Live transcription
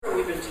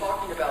been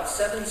talking about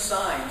 7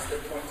 signs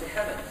that point to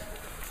heaven.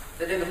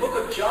 That in the book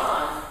of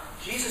John,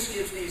 Jesus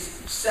gives these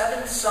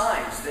 7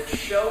 signs that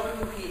show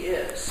who he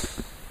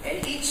is.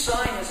 And each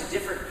sign has a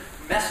different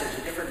message,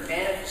 a different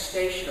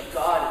manifestation of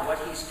God and what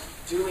he's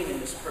doing in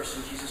this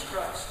person, Jesus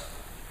Christ.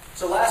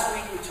 So last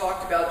week we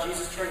talked about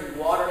Jesus turning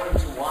water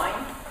into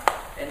wine.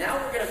 And now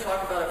we're going to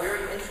talk about a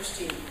very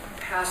interesting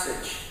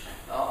passage.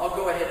 I'll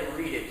go ahead and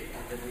read it,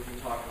 and then we can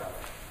talk about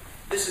it.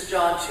 This is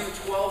John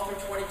 2:12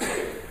 through 22.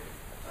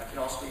 It can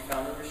also be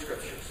found in your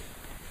scriptures.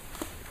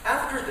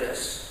 After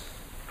this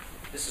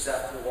is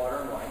after the water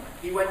and wine,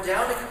 he went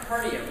down to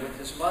Capernaum with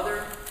his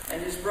mother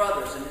and his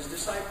brothers and his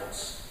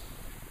disciples.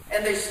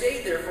 And they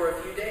stayed there for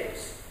a few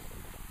days.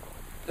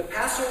 The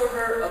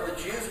Passover of the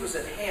Jews was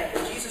at hand,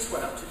 and Jesus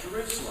went up to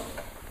Jerusalem.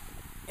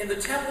 In the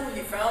temple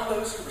he found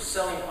those who were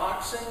selling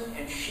oxen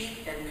and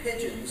sheep and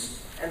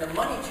pigeons, and the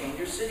money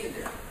changers sitting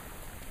there.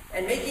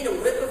 And making a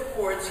whip of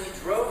cords, he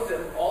drove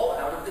them all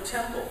out of the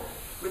temple,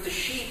 with the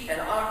sheep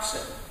and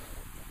oxen.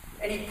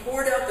 And he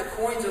poured out the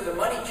coins of the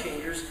money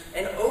changers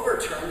and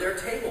overturned their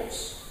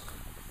tables.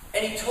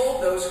 And he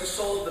told those who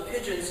sold the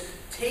pigeons,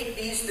 "Take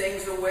these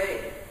things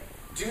away.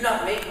 Do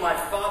not make my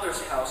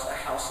Father's house a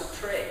house of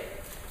trade."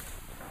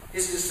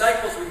 His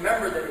disciples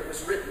remembered that it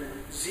was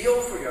written,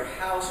 "Zeal for your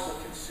house will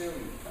consume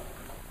me."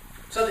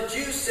 So the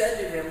Jews said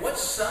to him, "What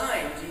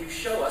sign do you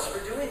show us for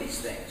doing these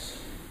things?"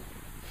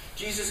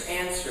 Jesus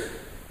answered,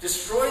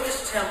 "Destroy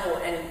this temple,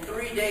 and in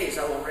 3 days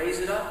I will raise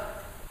it up."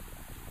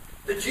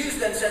 The Jews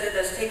then said, "It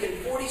has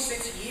taken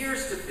 46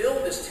 years to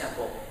build this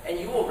temple, and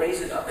you will raise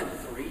it up in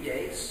 3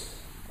 days?"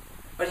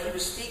 But he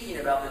was speaking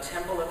about the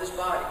temple of his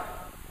body.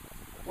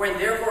 When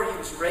therefore he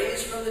was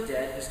raised from the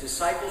dead, his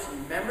disciples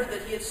remembered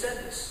that he had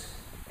said this,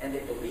 and they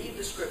believed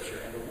the scripture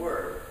and the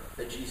word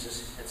that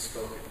Jesus had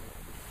spoken.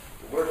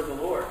 The word of the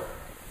Lord.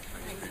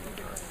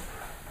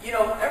 You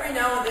know, every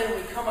now and then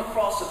we come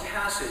across a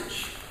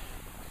passage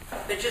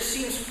that just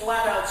seems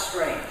flat out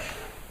strange.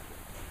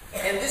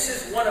 And this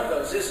is one of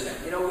those, isn't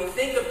it? You know, we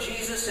think of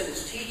Jesus and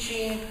his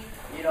teaching,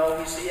 you know,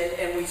 we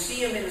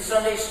see him in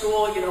Sunday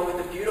school, you know, with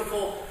the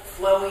beautiful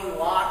flowing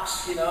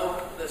locks, you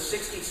know, the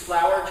 60s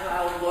flower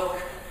child look.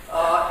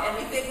 And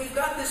we think we've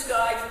got this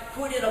guy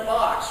put in a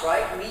box,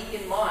 right? Meek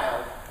and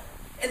mild.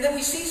 And then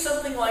we see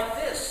something like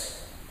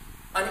this.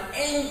 An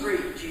angry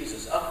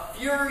Jesus, a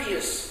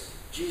furious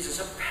Jesus,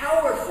 a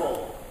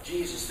powerful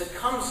Jesus that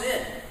comes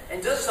in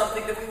and does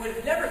something that we would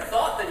have never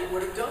thought that he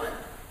would have done.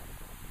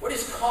 What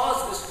has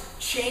caused this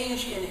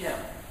change in him?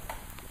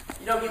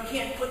 You know, you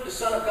can't put the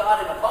Son of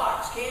God in a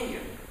box, can you?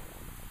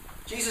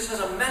 Jesus has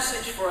a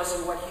message for us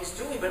in what he's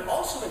doing, but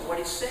also in what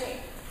he's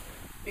saying.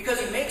 Because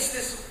he makes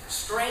this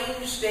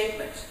strange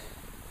statement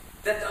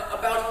that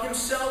about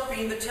himself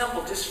being the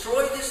temple.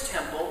 Destroy this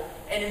temple,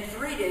 and in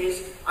 3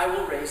 days I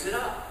will raise it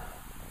up.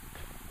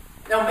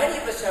 Now, many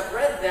of us have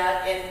read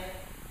that, and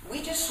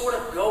we just sort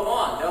of go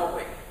on, don't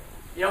we?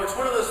 You know, it's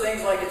one of those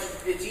things like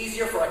it's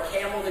easier for a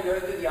camel to go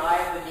through the eye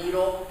of the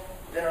needle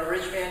than a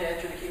rich man to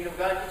enter the kingdom of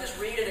God. You just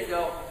read it and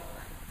go,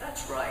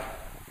 that's right.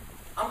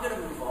 I'm going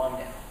to move on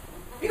now.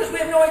 Because we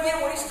have no idea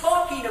what he's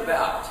talking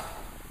about.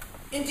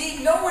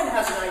 Indeed, no one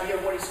has an idea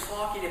of what he's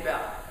talking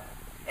about.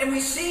 And we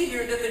see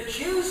here that the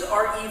Jews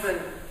are even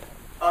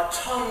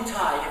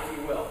tongue-tied, if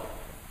you will.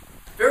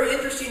 Very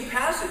interesting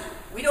passage.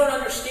 We don't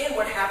understand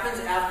what happens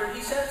after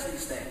he says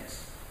these things.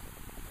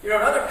 You know,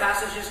 in other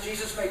passages,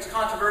 Jesus makes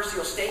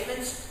controversial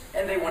statements,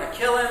 and they want to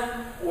kill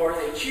him, or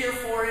they cheer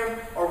for him,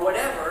 or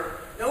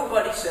whatever.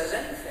 Nobody says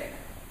anything.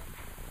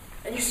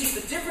 And you see,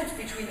 the difference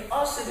between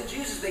us and the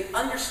Jews is they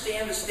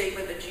understand the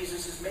statement that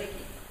Jesus is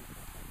making.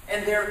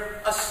 And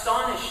they're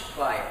astonished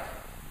by it.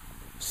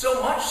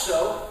 So much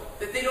so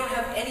that they don't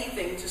have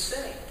anything to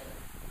say.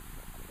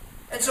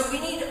 And so we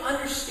need to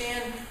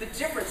understand the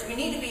difference. We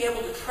need to be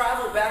able to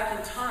travel back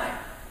in time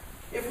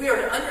if we are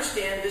to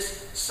understand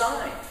this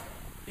sign.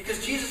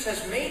 Because Jesus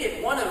has made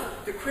it one of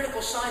the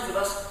critical signs of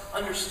us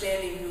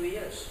understanding who he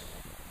is.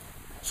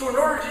 So in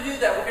order to do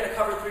that, we're going to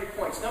cover 3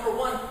 points. Number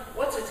 1,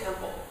 what's a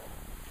temple?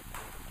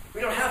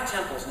 We don't have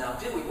temples now,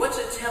 do we? What's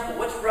a temple?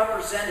 What's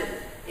represented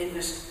in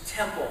this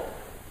temple?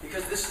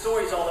 Because this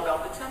story is all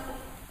about the temple.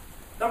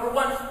 Number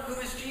 1, who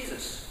is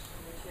Jesus?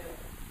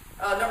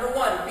 Number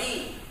 1,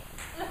 B.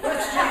 What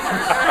is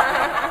Jesus?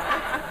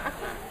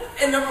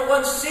 And number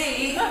 1,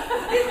 C.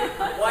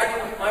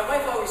 My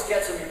wife always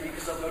gets me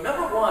because I'll go,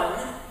 number 1,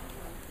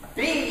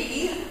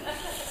 B,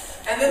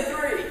 and then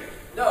 3.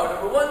 No,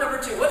 number 1,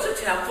 number 2, what's a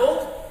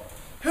temple?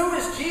 Who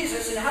is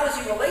Jesus and how does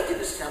he relate to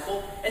this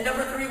temple? And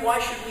number 3, why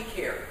should we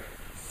care?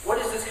 What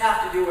does this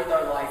have to do with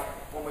our life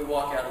when we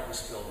walk out of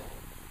this building?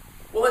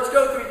 Well, let's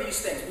go through these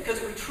things, because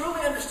if we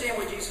truly understand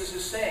what Jesus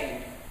is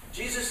saying,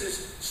 Jesus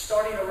is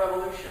starting a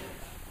revolution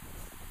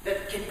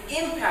that can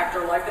impact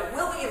our life, that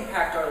will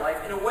impact our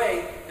life in a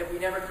way that we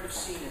never could have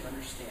seen and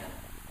understand.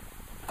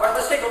 All right,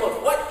 let's take a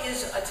look. What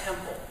is a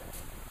temple?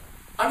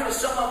 I'm going to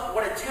sum up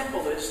what a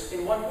temple is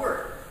in one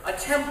word. A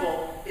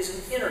temple is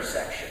an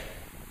intersection.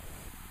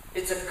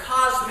 It's a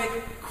cosmic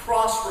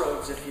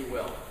crossroads, if you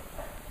will.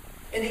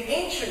 In the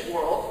ancient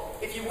world,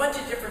 if you went to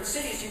different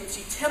cities, you would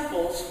see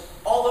temples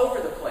all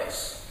over the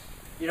place.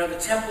 You know, the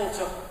temple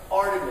to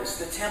Artemis,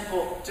 the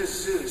temple to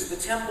Zeus, the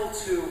temple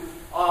to,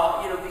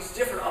 these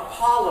different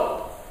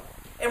Apollo.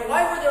 And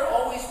why were there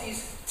always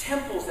these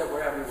temples that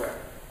were everywhere?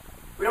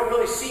 We don't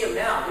really see them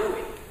now, do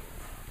we?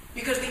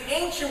 Because the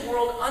ancient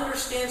world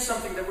understands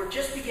something that we're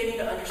just beginning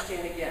to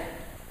understand again.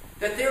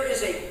 That there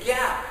is a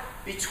gap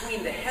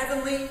between the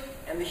heavenly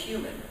and the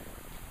human.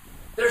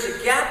 There's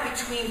a gap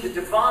between the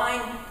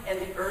divine and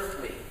the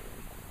earthly.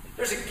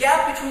 There's a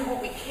gap between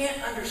what we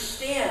can't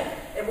understand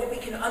and what we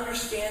can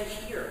understand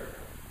here.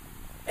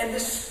 And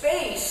this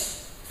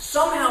space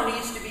somehow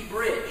needs to be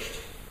bridged.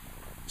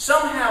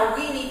 Somehow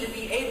we need to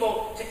be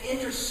able to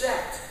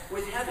intersect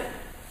with heaven.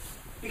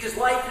 Because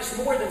life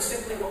is more than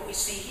simply what we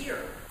see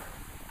here.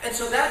 And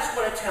so that's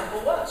what a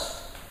temple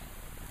was.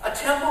 A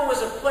temple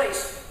was a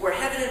place where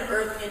heaven and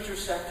earth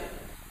intersected.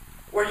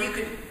 Where you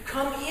could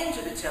come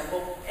into the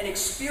temple and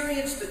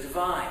experience the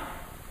divine.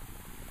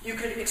 You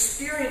could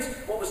experience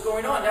what was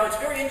going on. Now, it's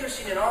very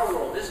interesting in our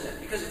world, isn't it?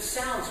 Because it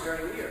sounds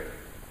very weird.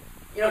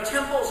 You know,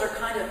 temples are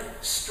kind of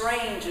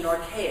strange and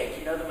archaic.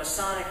 You know, the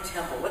Masonic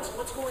temple.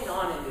 What's going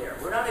on in there?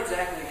 We're not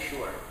exactly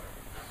sure.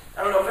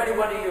 I don't know if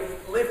anybody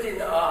have lived in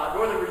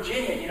Northern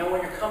Virginia, you know,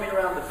 when you're coming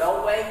around the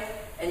Beltway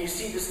and you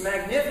see this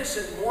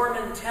magnificent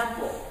Mormon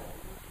temple.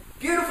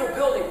 Beautiful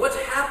building. What's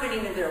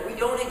happening in there? We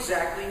don't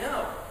exactly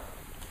know.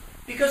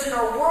 Because in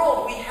our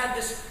world, we had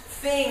this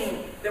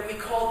thing that we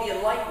call the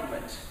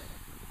Enlightenment.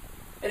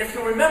 And if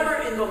you remember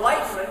in the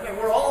Enlightenment, and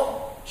we're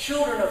all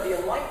children of the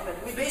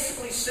Enlightenment, we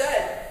basically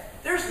said,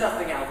 there's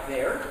nothing out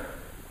there.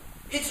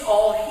 It's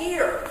all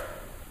here.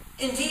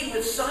 Indeed,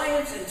 with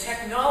science and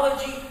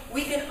technology,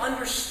 we can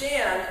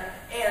understand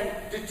and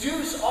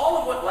deduce all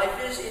of what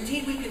life is.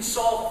 Indeed, we can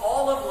solve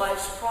all of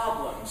life's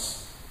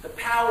problems. The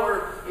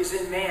power is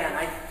in man.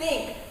 I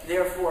think,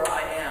 therefore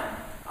I am.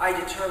 I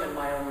determine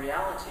my own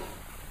reality.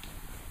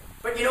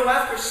 But you know,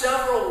 after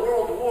several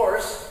world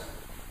wars,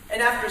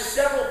 and after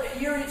several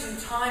periods in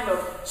time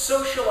of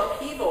social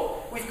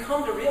upheaval, we've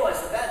come to realize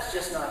that that's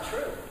just not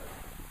true.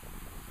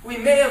 We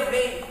may have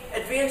made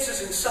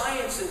advances in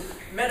science and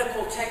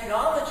medical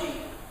technology,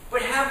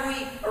 but have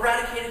we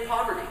eradicated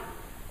poverty?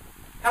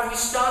 Have we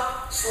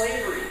stopped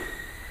slavery?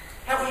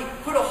 Have we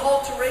put a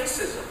halt to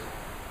racism?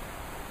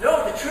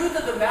 No, the truth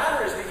of the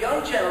matter is the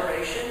young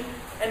generation,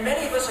 and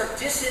many of us are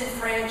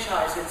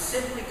disenfranchised and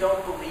simply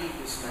don't believe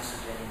this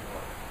message anymore.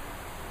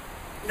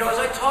 You know, as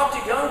I talk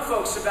to young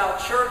folks about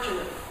church, and,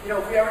 you know,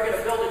 if we ever going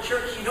to build a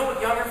church, you know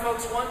what younger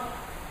folks want?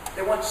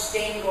 They want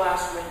stained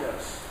glass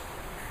windows.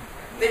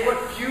 They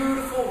want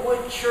beautiful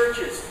wood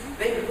churches.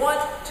 They want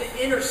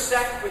to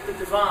intersect with the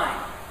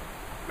divine.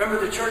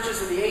 Remember the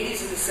churches in the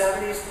 80s and the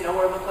 70s, you know,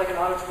 where it looked like an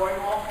auditorium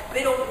hall?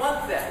 They don't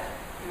want that.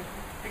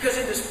 Because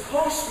in this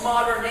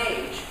postmodern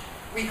age,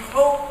 we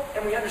hope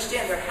and we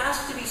understand there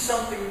has to be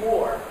something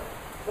more,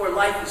 or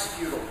life is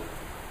futile.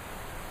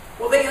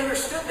 Well, they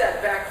understood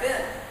that back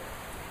then.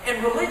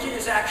 And religion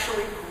is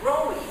actually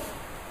growing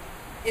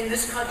in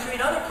this country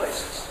and other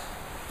places.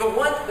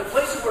 The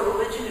places where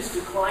religion is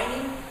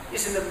declining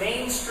is in the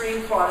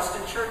mainstream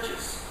Protestant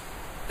churches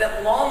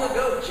that long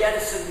ago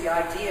jettisoned the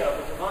idea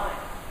of a divine.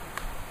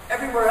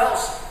 Everywhere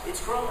else,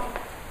 it's growing.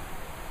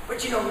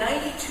 But you know,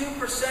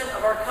 92%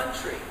 of our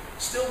country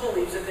still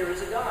believes that there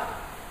is a God.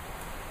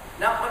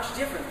 Not much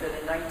different than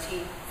in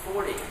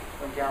 1940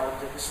 when Gallup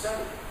did the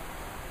study.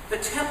 The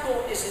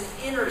temple is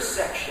an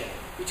intersection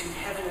between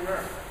heaven and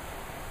earth.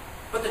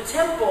 But the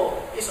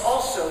temple is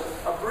also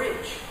a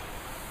bridge.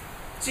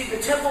 See,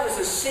 the temple is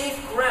a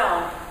safe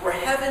ground where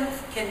heaven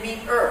can meet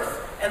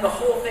earth and the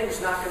whole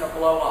thing's not going to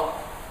blow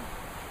up.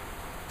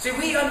 See,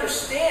 we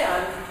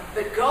understand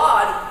that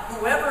God,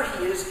 whoever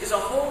He is a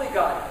holy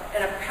God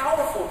and a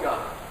powerful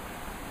God.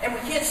 And we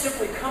can't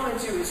simply come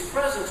into His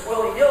presence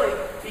willy-nilly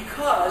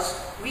because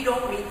we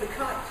don't meet the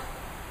cut.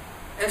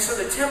 And so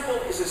the temple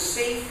is a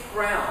safe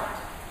ground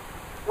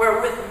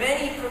where with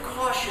many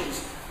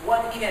precautions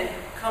one can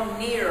come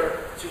near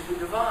to the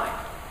divine.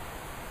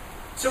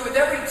 So with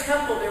every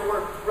temple there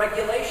were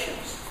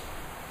regulations.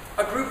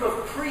 A group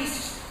of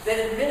priests that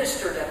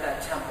administered at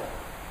that temple,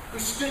 who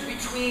stood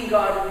between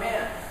God and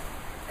man.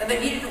 And they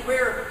needed to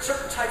wear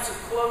certain types of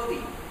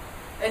clothing,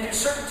 and do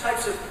certain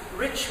types of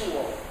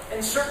ritual,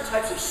 and certain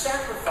types of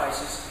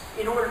sacrifices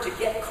in order to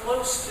get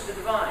close to the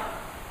divine.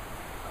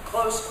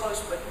 Close,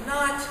 but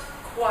not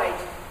quite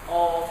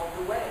all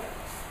the way.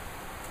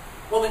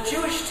 Well, the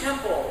Jewish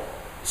temple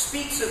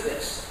speaks of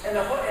this, and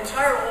the whole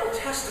entire Old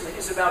Testament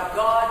is about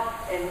God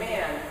and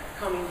man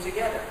coming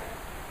together.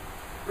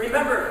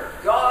 Remember,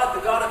 God,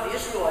 the God of the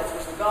Israelites,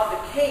 was the God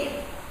that came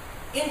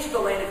into the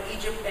land of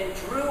Egypt and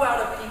drew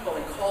out a people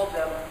and called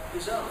them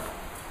His own.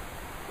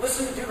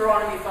 Listen to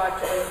Deuteronomy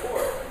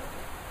 5:24.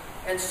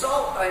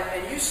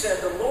 And you said,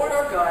 the Lord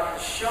our God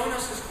has shown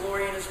us His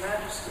glory and His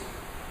majesty,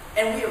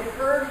 and we have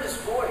heard His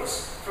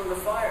voice from the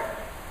fire.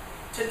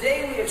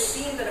 Today we have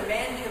seen that a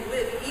man can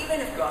live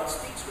even if God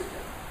speaks with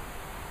him.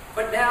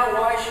 But now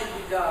why should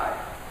we die?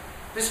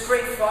 This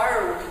great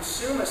fire will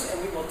consume us,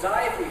 and we will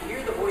die if we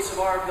hear the voice of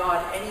our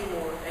God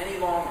any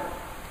longer.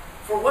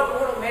 For what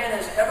mortal man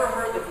has ever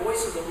heard the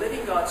voice of the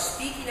living God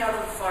speaking out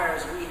of the fire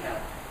as we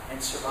have,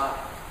 and survived?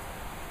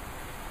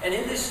 And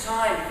in this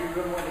time, if you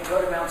remember when they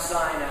go to Mount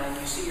Sinai and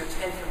you see your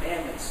 10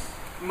 Commandments,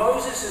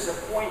 Moses is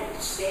appointed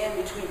to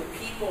stand between the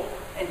people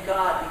and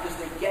God because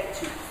they get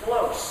too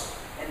close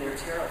and they're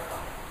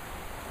terrified.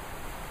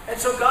 And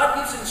so God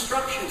gives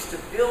instructions to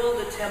build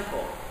a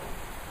temple,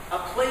 a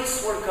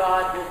place where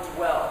God will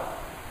dwell.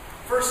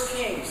 1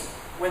 Kings,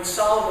 when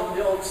Solomon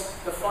builds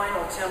the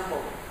final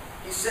temple,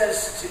 he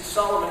says to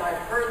Solomon, I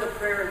have heard the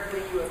prayer and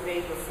plea you have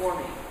made before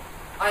me.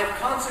 I have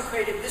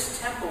consecrated this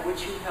temple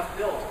which you have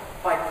built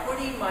by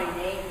putting my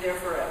name there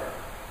forever.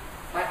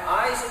 My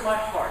eyes and my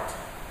heart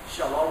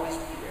shall always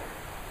be there.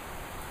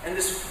 And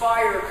this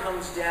fire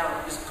comes down,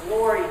 and this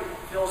glory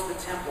fills the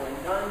temple,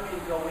 and none can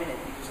go in it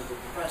because of the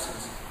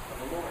presence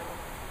of the Lord.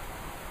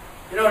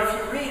 You know,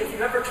 if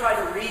you ever try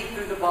to read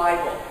through the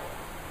Bible,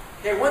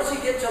 okay, once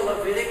you get to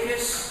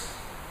Leviticus,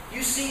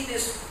 you see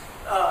this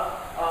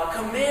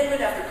commandment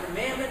after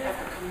commandment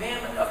after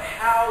commandment of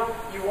how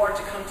you are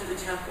to come to the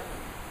temple.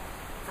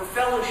 For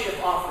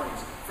fellowship offerings,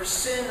 for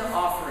sin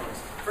offerings,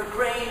 for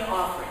grain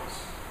offerings.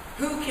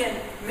 Who can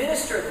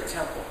minister at the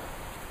temple?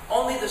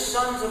 Only the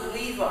sons of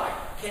Levi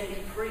can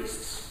be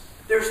priests.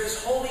 There's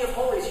this Holy of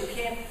Holies. You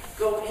can't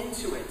go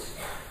into it.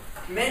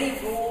 Many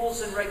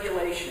rules and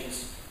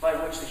regulations by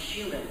which the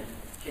human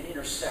can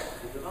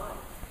intersect with the divine.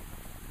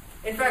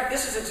 In fact,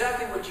 this is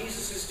exactly what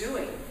Jesus is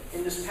doing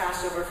in this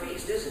Passover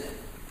feast, isn't it?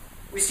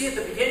 We see at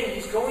the beginning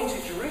he's going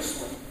to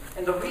Jerusalem,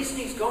 and the reason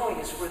he's going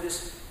is for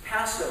this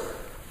Passover,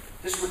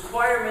 this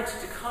requirement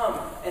to come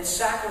and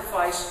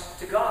sacrifice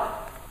to God.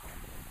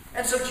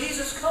 And so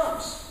Jesus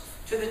comes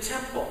to the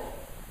temple.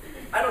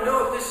 I don't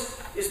know if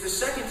this is the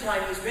second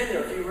time he's been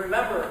there. If you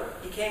remember,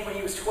 he came when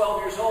he was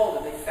 12 years old,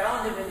 and they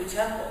found him in the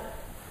temple,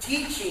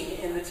 teaching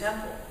in the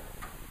temple.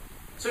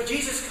 So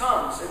Jesus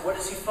comes, and what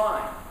does he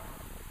find?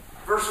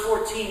 Verse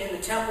 14, in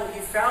the temple he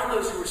found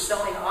those who were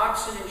selling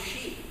oxen and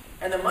sheep,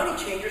 and the money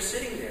changers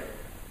sitting there.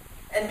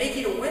 And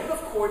making a whip of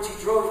cords,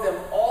 he drove them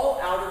all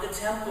out of the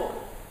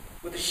temple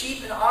with the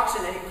sheep and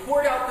oxen, and he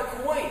poured out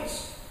the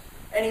coins.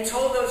 And he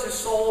told those who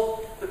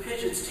sold the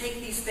pigeons,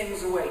 take these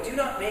things away. Do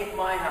not make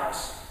my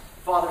house,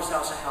 Father's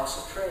house, a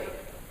house of trade.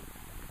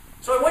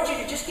 So I want you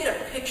to just get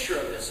a picture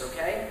of this,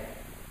 okay?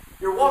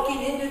 You're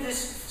walking into this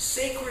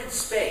sacred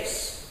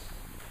space.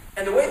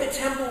 And the way the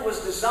temple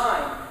was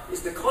designed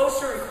is the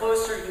closer and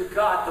closer you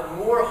got, the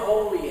more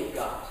holy it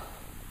got.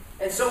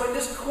 And so in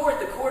this court,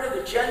 the court of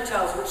the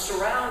Gentiles, which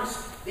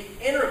surrounds the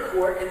inner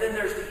court, and then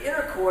there's the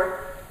inner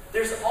court,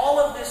 there's all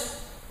of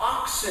this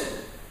oxen,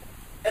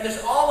 and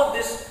there's all of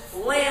this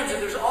lambs,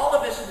 and there's all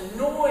of this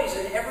noise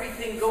and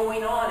everything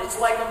going on. It's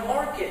like a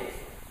market.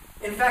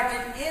 In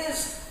fact, it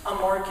is a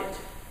market.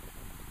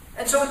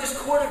 And so in this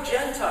court of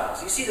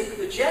Gentiles, you see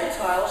the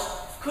Gentiles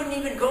couldn't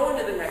even go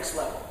into the next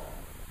level.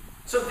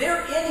 So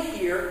they're in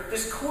here,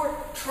 this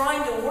court,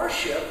 trying to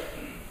worship,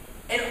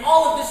 and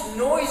all of this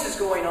noise is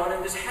going on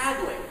and this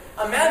haggling.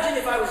 Imagine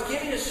if I was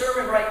giving a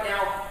sermon right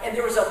now and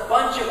there was a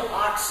bunch of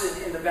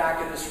oxen in the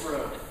back of this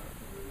room.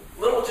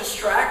 A little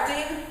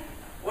distracting?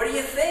 What do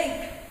you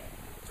think?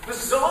 It's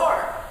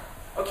bizarre.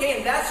 Okay,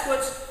 and that's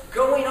what's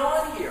going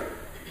on here.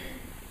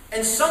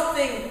 And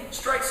something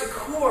strikes a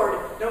chord,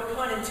 no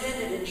pun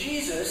intended, in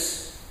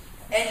Jesus,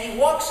 and he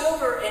walks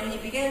over and he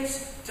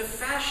begins to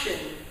fashion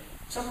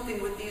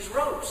something with these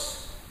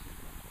ropes.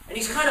 And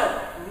he's kind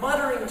of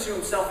muttering to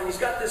himself, and he's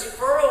got this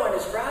furrow in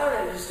his brow,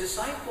 and his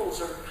disciples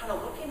are kind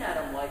of looking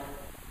at him like,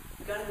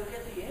 you got to go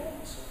get the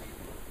animals over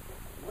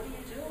here. What are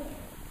you doing?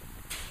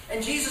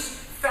 And Jesus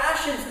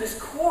fashions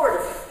this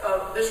cord,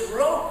 this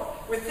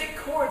rope with thick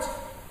cords,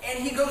 and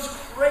he goes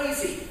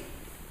crazy.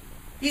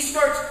 He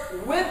starts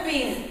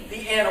whipping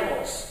the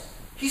animals.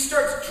 He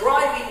starts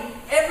driving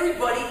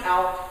everybody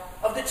out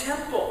of the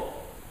temple.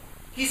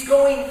 He's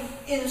going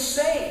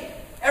insane.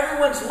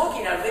 Everyone's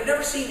looking at him. They've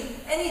never seen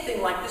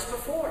anything like this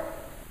before.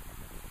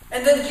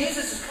 And then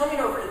Jesus is coming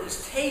over to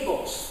these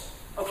tables,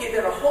 okay,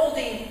 that are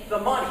holding the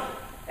money.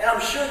 And I'm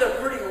sure they're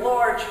pretty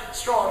large,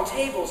 strong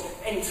tables.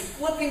 And he's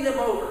flipping them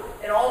over.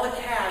 And all the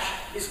cash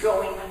is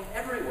going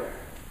everywhere.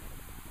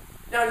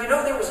 Now, you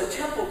know there was a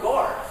temple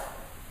guard.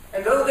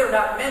 And though they're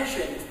not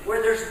mentioned,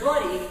 where there's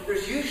money,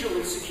 there's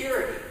usually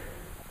security.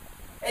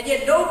 And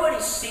yet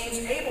nobody seems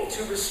able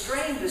to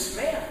restrain this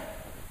man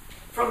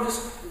from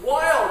this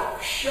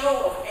wild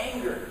show of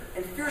anger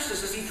and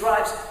fierceness as he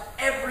drives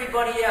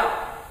everybody out.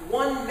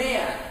 One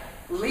man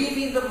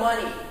leaving the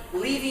money,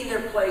 leaving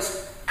their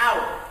place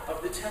out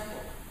of the temple.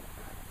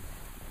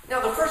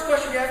 Now the first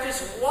question we have to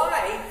ask is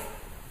why?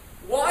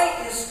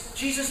 Why is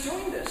Jesus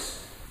doing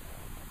this?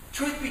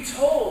 Truth be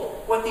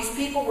told, what these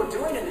people were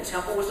doing in the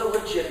temple was a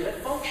legitimate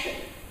function.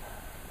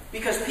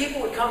 Because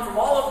people would come from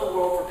all over the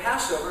world for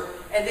Passover,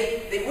 and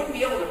they wouldn't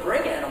be able to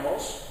bring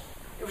animals.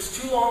 It was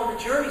too long of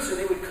a journey, so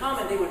they would come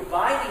and they would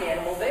buy the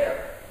animal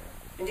there.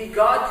 Indeed,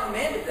 God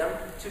commanded them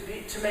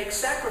to make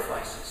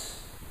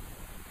sacrifices.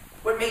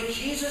 What made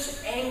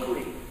Jesus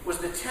angry was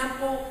the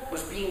temple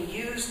was being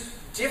used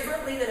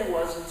differently than it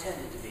was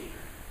intended to be.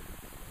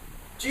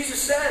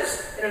 Jesus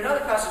says in another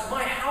passage,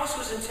 my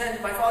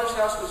Father's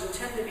house was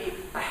intended to be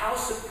a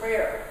house of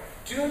prayer.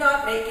 Do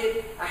not make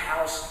it a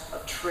house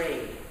of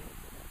trade.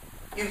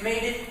 You've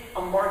made it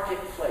a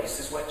marketplace,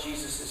 is what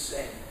Jesus is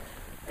saying.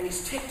 And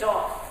he's ticked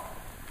off.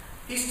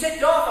 He's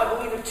ticked off, I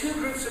believe, with two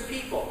groups of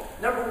people.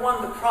 Number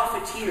one, the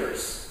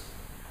profiteers.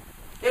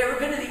 You ever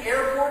been to the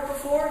airport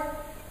before?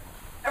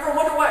 Ever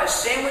wonder why a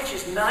sandwich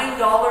is $9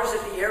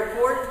 at the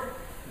airport?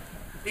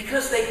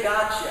 Because they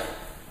got you.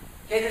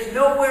 Okay, there's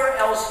nowhere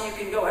else you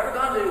can go. Ever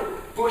gone to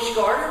Busch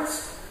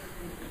Gardens?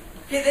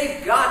 Okay,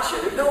 they've got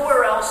you. There's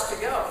nowhere else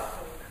to go.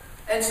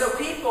 And so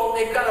people,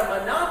 they've got a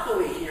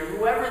monopoly here,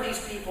 whoever these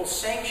people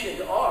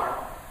sanctioned are,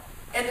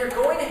 and they're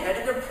going ahead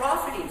and they're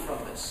profiting from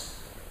this.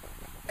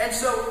 And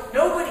so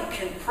nobody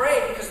can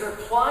pray because they're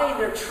plying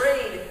their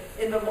trade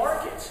in the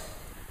market.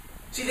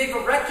 See, they've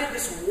erected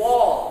this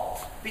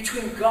wall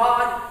between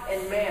God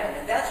and man,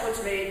 and that's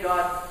what's made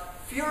God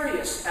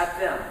furious at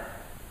them.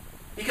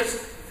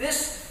 Because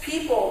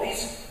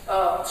these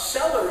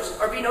sellers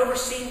are being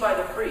overseen by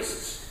the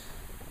priests,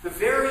 the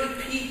very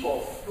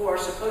people who are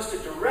supposed to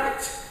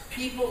direct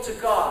people to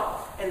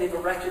God, and they've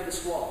erected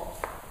this wall.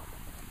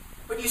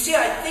 But you see,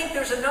 I think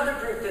there's another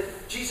group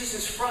that Jesus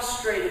is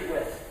frustrated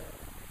with.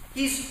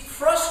 He's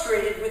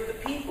frustrated with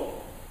the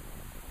people.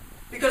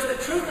 Because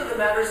the truth of the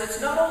matter is, it's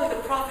not only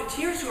the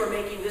profiteers who are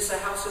making this a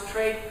house of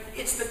trade,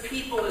 it's the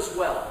people as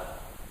well.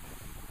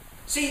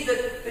 See,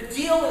 the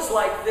deal is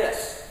like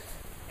this.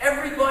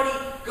 Everybody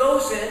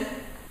goes in,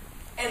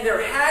 and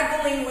they're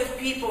haggling with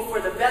people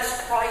for the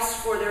best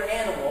price for their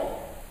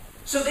animal,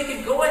 so they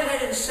can go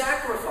ahead and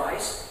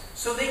sacrifice,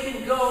 so they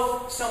can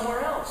go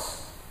somewhere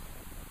else.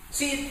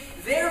 See,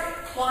 they're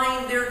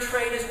plying their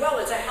trade as well.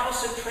 It's a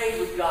house of trade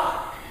with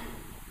God.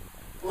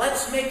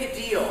 Let's make a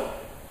deal.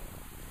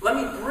 Let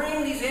me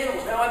bring these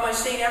animals. Now, am I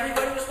saying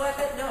everybody was like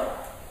that? No.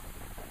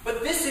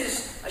 But this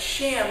is a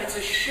sham. It's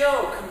a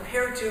show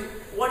compared to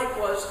what it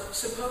was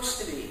supposed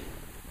to be.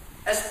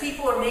 As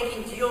people are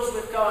making deals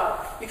with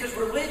God, because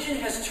religion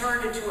has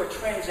turned into a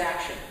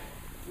transaction,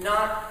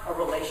 not a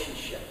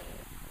relationship.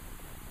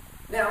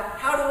 Now,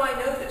 how do I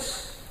know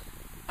this?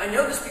 I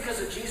know this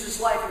because of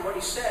Jesus' life and what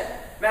he said.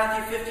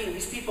 Matthew 15,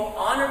 these people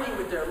honor me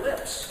with their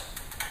lips,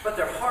 but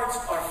their hearts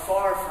are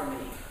far from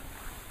me.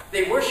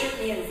 They worship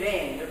me in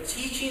vain. Their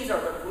teachings are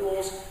but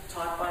rules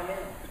taught by men.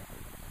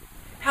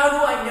 How do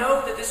I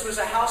know that this was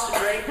a house of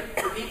trade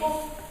for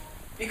people?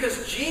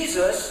 Because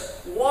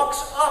Jesus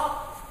walks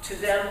up to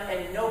them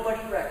and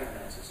nobody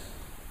recognizes him.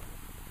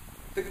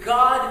 The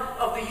God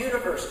of the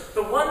universe,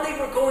 the one they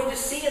were going to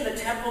see in the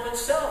temple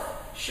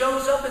itself,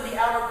 shows up in the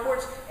outer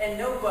courts and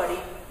nobody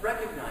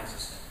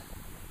recognizes him.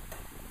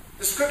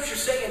 The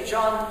scriptures say in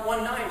John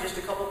 1:9, just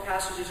a couple of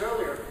passages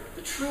earlier,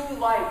 the true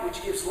light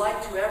which gives light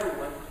to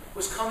everyone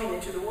was coming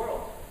into the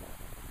world.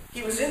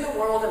 He was in the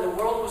world and the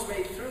world was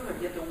made through him,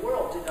 yet the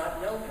world did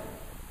not know him.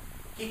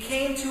 He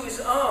came to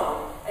his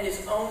own and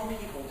his own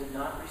people did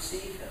not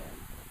receive him.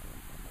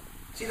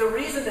 See, the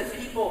reason that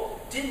people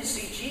didn't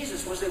see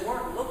Jesus was they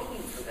weren't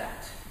looking for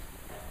that.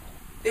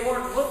 They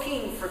weren't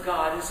looking for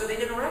God, and so they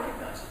didn't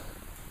recognize him.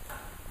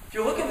 If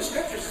you look in the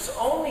scriptures, it's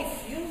only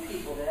few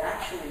people that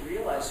actually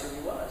realized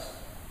who he was.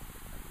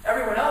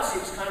 Everyone else, he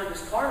was kind of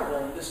this carnival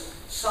and this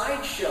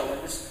sideshow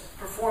and this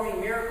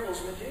performing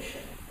miracles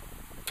magician.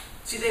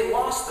 See, they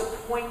lost the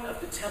point of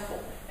the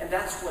temple, and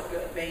that's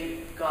what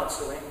made God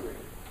so angry.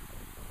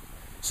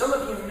 Some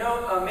of you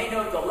may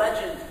know the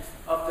legend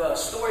of the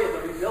story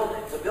of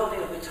the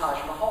building of the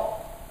Taj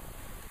Mahal.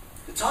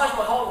 The Taj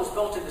Mahal was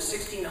built in the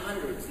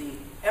 1600s. The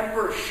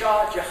Emperor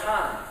Shah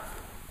Jahan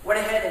went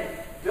ahead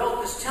and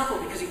built this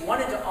temple because he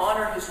wanted to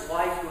honor his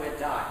wife who had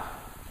died.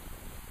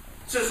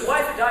 So his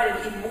wife had died,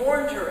 and he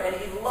mourned her, and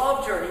he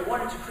loved her, and he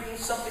wanted to create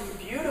something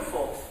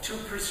beautiful to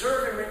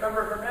preserve and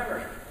remember her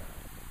memory.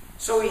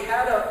 So he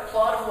had a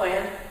plot of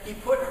land, he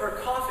put her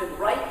coffin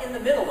right in the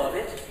middle of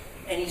it,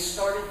 and he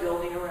started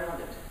building around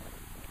it.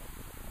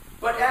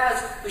 But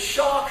as the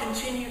Shah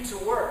continued to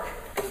work,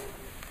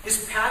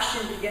 his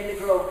passion began to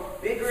grow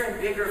bigger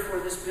and bigger for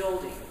this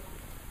building,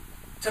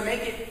 to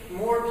make it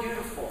more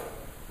beautiful,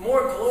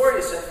 more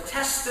glorious, a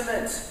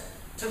testament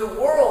to the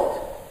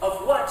world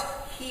of what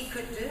he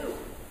could do.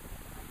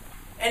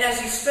 And as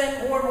he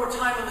spent more and more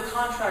time with the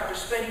contractor,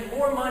 spending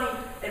more money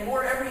and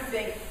more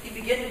everything, he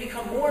began to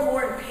become more and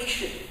more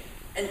impatient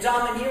and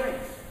domineering.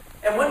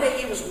 And one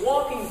day he was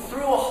walking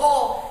through a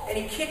hall and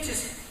he kicked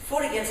his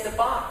foot against a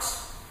box.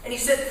 And he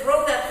said,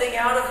 "Throw that thing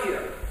out of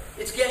here.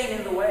 It's getting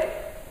in the way."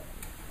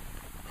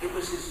 It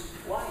was his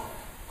wife.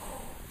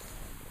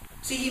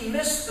 See, he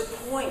missed the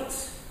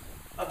point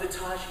of the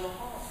Taj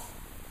Mahal.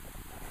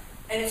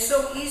 And it's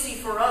so easy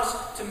for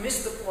us to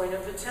miss the point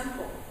of the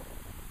temple,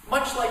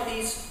 much like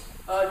these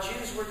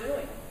Jews were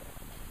doing.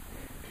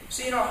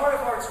 See, in our heart of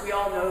hearts, we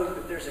all know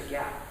that there's a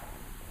gap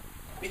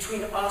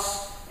between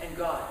us and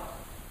God.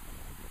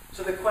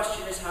 So the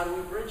question is, how do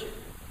we bridge it?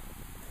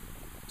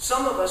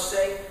 Some of us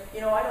say,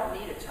 I don't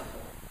need a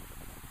temple.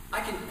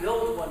 I can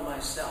build one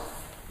myself.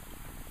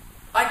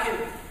 I can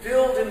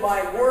build in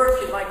my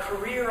work, in my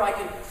career, I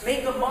can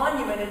make a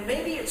monument, and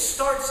maybe it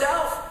starts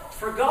out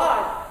for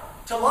God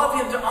to love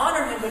Him, to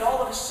honor Him, but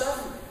all of a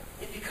sudden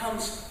it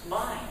becomes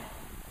mine.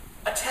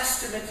 A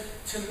testament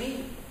to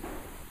me.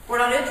 We're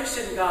not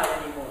interested in God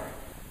anymore.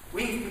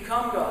 We've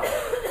become God.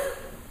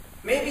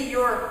 Maybe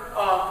your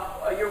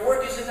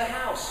work is in the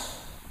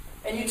house,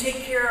 and you take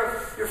care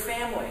of your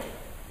family,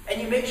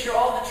 and you make sure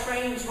all the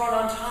trains run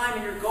on time,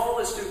 and your goal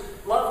is to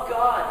love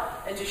God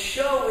and to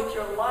show with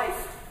your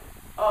life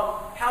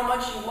how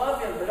much you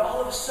love Him. But all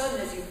of a sudden,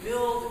 as you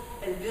build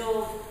and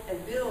build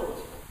and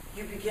build,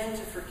 you begin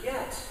to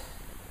forget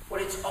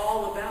what it's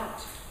all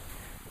about.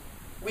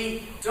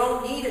 We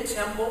don't need a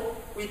temple,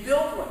 we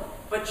build one.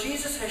 But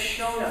Jesus has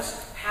shown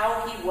us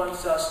how He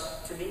wants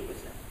us to meet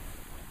with Him.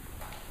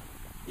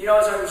 You know,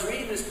 as I was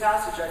reading this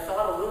passage, I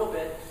thought a little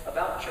bit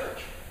about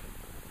church,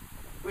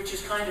 which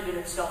is kind of in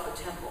itself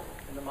a temple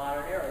in the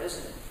modern era,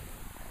 isn't it?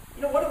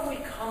 You know, what have we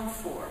come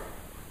for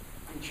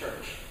in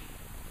church?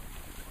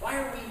 Why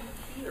are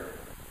we here?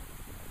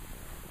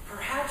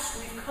 Perhaps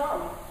we've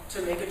come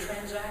to make a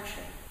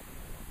transaction,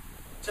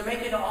 to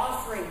make an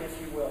offering, if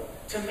you will,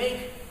 to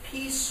make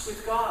peace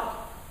with God.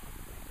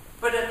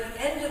 But at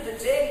the end of the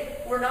day,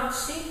 we're not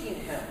seeking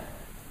Him.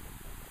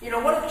 You know,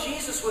 what if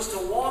Jesus was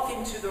to walk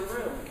into the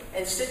room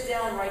and sit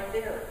down right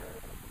there?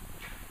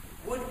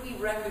 Would we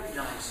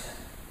recognize Him?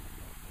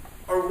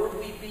 Or would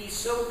we be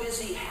so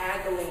busy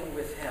haggling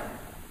with Him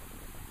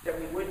that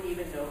we wouldn't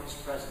even know His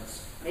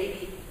presence?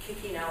 Maybe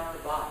kicking out the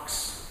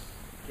box.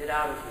 Get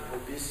out of here.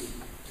 We're busy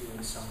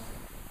doing something.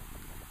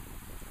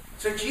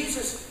 So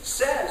Jesus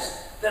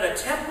says that a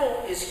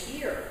temple is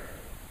here.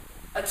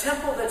 A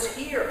temple that's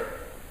here.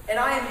 And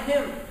I am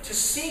Him to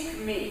seek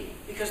me.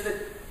 Because the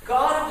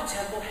God of the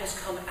temple has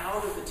come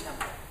out of the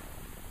temple.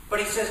 But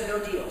He says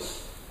no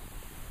deals.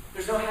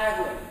 There's no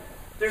haggling.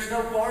 There's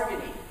no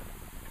bargaining.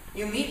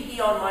 You meet me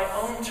on my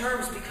own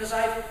terms because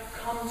I've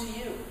come to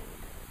you.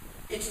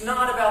 It's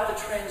not about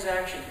the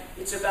transaction.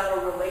 It's about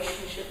a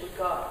relationship with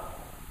God.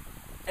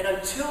 And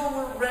until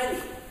we're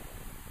ready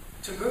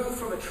to move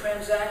from a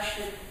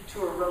transaction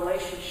to a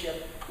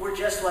relationship, we're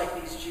just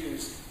like these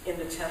Jews in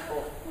the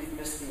temple. We've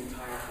missed the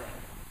entire thing.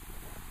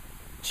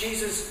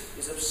 Jesus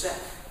is upset.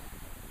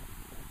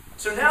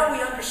 So now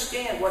we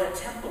understand what a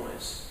temple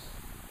is.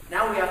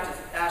 Now we have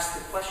to ask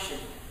the question,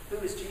 who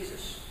is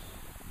Jesus?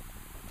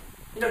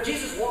 You know,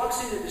 Jesus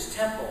walks into this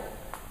temple,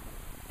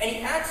 and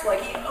He acts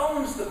like He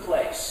owns the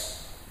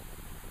place.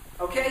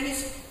 Okay?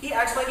 He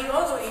acts like He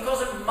owns it. He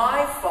calls it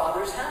my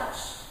Father's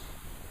house.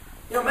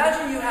 You know,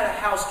 imagine you had a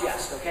house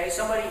guest, okay?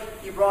 Somebody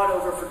you brought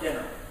over for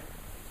dinner.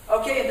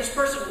 Okay, and this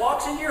person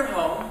walks into your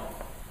home,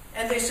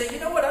 and they say, you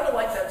know what, I don't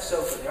like that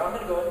sofa there. I'm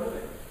going to go ahead and move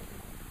it.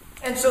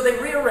 And so they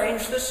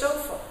rearrange the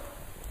sofa.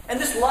 And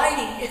this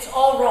lighting, it's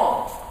all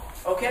wrong.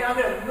 Okay, I'm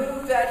going to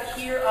move that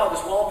here. Oh,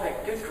 this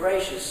wallpaper. Good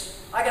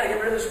gracious. I got to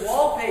get rid of this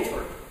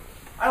wallpaper.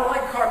 I don't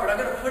like carpet. I'm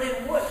going to put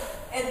in wood.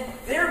 And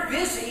they're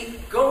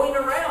busy going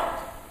around.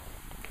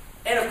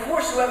 And of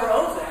course, whoever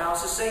owns the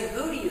house is saying,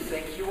 who do you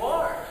think you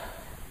are?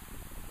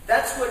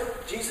 That's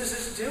what Jesus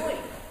is doing.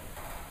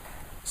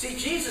 See,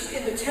 Jesus,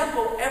 in the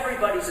temple,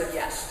 everybody's a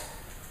guest.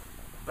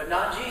 But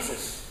not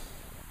Jesus.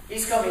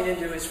 He's coming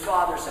into His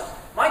Father's house.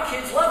 My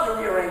kids love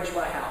to rearrange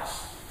my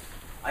house.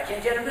 I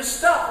can't get them to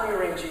stop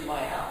rearranging my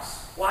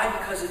house. Why?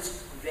 Because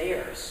it's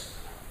theirs.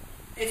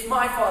 It's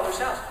my Father's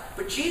house.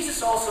 But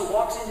Jesus also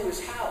walks into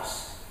His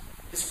house,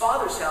 His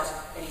Father's house,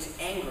 and He's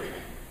angry.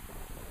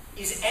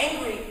 He's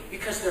angry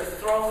because they're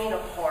throwing a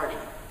party.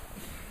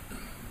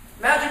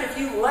 Imagine if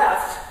you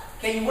left,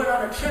 okay, you went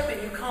on a trip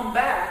and you come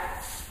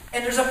back,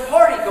 and there's a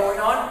party going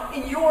on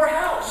in your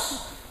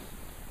house.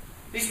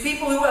 These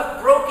people who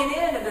have broken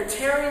in and they're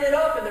tearing it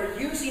up and they're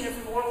using it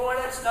for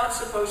what it's not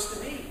supposed to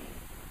be.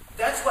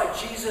 That's why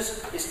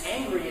Jesus is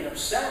angry and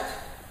upset.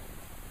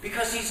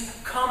 Because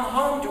He's come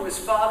home to His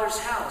Father's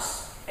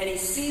house and He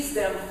sees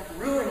them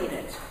ruining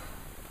it.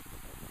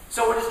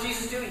 So what does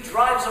Jesus do? He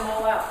drives them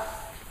all out.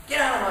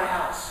 Get out of my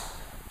house.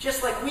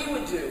 Just like we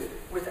would do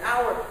with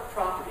our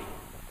property.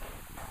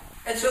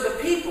 And so the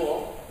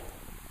people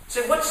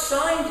say, what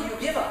sign do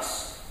you give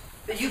us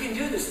that you can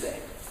do this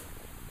thing?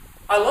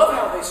 I love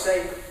how they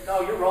say,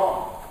 no, you're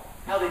wrong.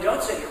 How they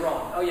don't say you're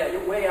wrong. Oh yeah,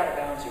 you're way out of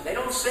bounds here. They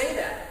don't say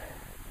that.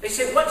 They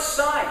say, what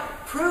sign?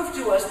 Prove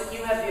to us that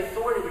you have the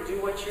authority to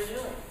do what you're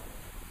doing.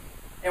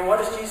 And what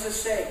does Jesus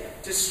say?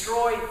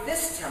 Destroy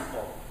this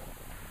temple,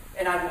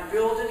 and I will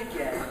build it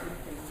again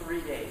in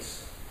 3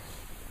 days.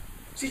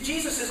 See,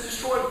 Jesus has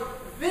destroyed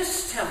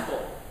this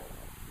temple.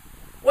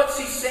 What's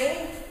He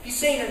saying? He's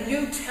saying a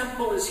new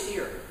temple is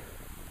here.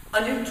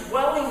 A new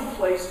dwelling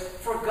place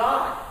for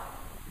God.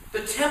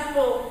 The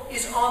temple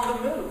is on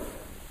the move.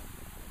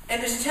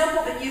 And this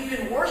temple that you've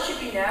been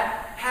worshiping at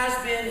has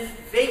been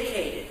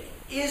vacated,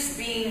 is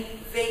being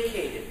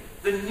vacated.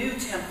 The new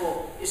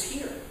temple is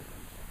here.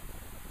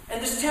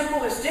 And this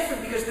temple is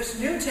different because this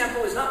new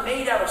temple is not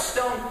made out of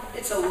stone.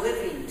 It's a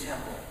living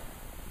temple.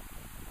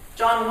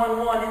 John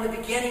 1:1, in the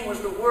beginning was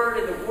the Word,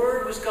 and the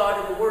Word was God,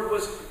 and the Word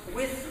was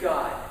with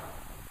God.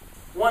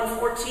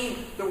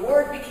 1:14, the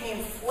Word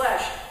became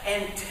flesh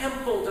and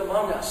templed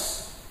among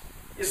us,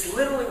 is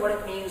literally what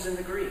it means in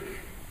the Greek.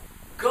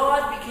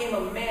 God became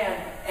a man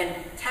and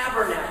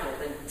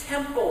tabernacled and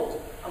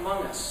templed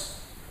among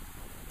us.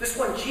 This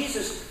one,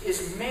 Jesus,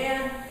 is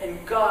man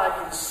and God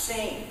in the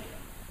same.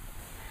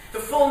 The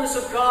fullness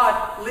of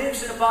God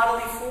lives in a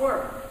bodily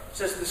form,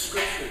 says the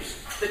Scriptures.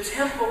 The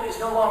temple is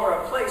no longer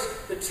a place.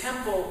 The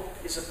temple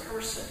is a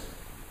person.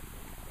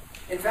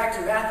 In fact,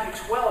 in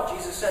Matthew 12,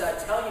 Jesus said, I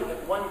tell you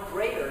that one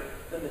greater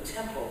than the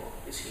temple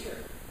is here.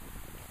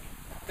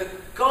 The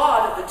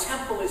God of the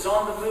temple is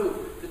on the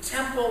move. The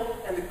temple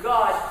and the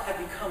God have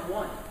become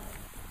one.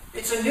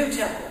 It's a new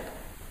temple,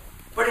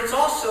 but it's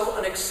also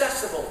an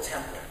accessible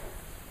temple.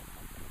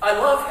 I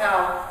love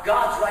how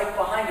God's right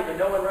behind him and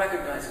no one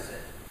recognizes it.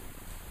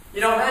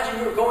 Imagine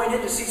you were going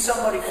in to see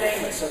somebody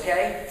famous,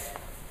 okay?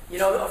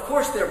 Of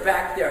course they're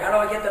back there. How do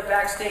I get the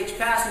backstage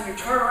pass? And you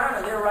turn around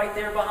and they're right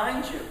there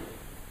behind you,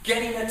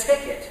 getting a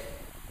ticket.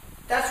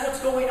 That's what's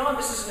going on.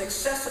 This is an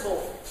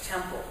accessible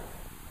temple.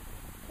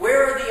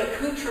 Where are the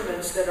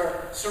accoutrements that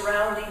are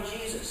surrounding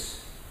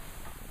Jesus?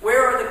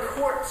 Where are the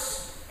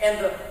courts and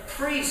the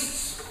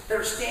priests that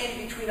are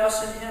standing between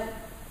us and him?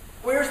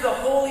 Where's the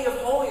Holy of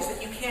Holies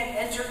that you can't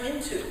enter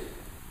into?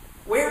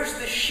 Where's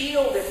the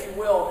shield, if you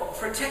will,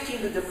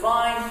 protecting the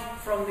divine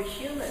from the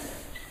human?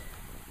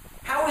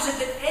 How is it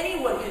that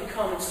anyone can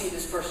come and see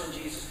this person,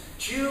 Jesus,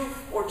 Jew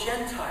or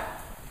Gentile?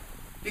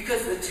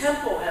 Because the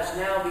temple has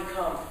now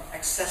become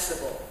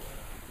accessible.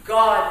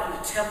 God and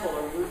the temple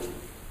are moving.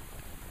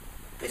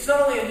 It's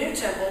not only a new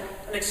temple,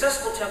 an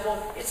accessible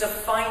temple, it's a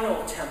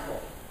final temple.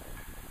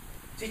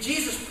 See,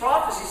 Jesus'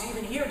 prophecies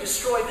even here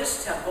destroy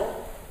this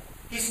temple.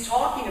 He's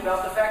talking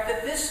about the fact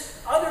that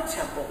this other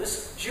temple,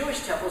 this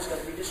Jewish temple, is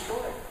going to be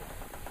destroyed.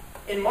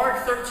 In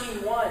Mark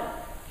 13:1,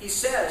 he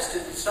says to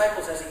the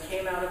disciples as he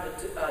came out of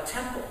the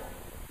temple,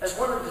 as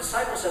one of the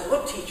disciples said,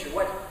 look, teacher,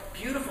 what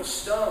beautiful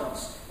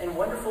stones and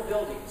wonderful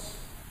buildings.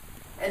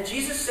 And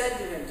Jesus said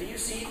to him, do you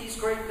see these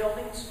great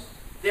buildings?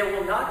 There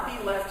will not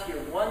be left here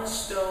one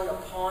stone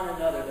upon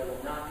another that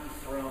will not be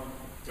thrown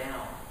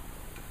down.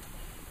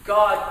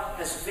 God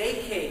has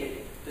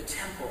vacated the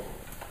temple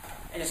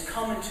and has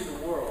come into the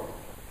world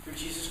through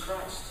Jesus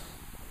Christ.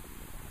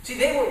 See,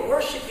 they were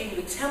worshiping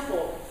the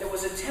temple that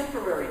was a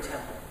temporary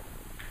temple.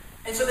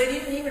 And so they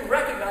didn't even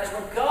recognize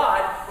when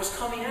God was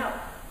coming out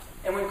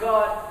and when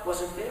God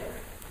wasn't there.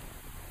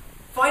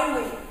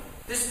 Finally,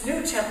 this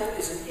new temple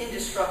is an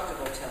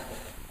indestructible temple.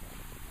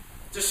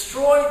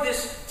 Destroy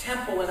this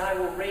temple and I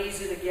will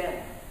raise it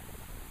again.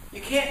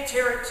 You can't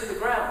tear it to the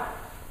ground.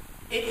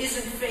 It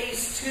isn't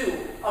phase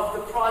 2 of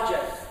the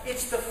project.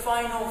 It's the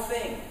final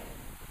thing.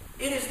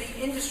 It is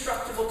the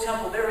indestructible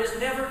temple. There is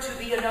never to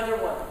be another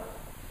one.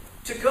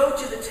 To go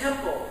to the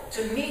temple,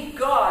 to meet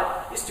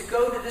God, is to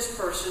go to this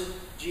person,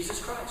 Jesus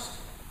Christ.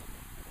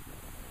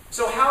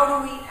 So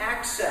how do we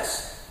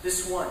access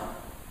this one?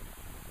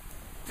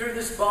 Through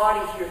this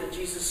body here that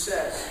Jesus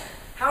says.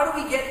 How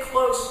do we get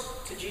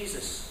close to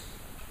Jesus?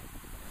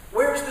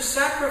 Where's the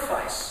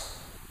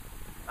sacrifice?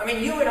 I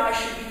mean, you and I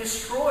should be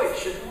destroyed,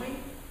 shouldn't we?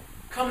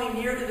 Coming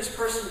near to this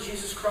person,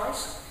 Jesus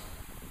Christ.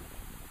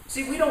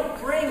 See, we don't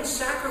bring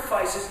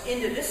sacrifices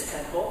into this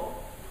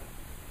temple.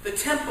 The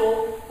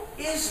temple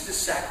is the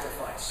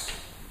sacrifice.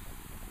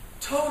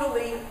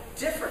 Totally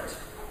different.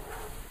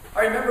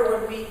 I remember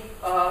when we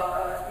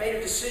made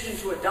a decision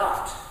to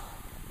adopt.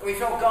 And we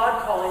felt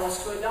God calling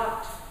us to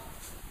adopt.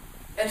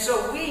 And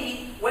so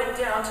we went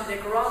down to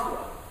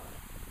Nicaragua,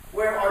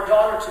 where our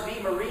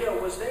daughter-to-be, Maria,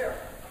 was there.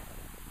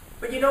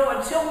 But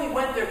until we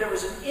went there, there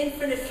was an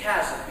infinite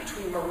chasm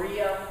between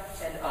Maria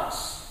and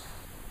us.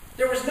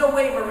 There was no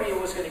way Maria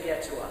was going to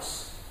get to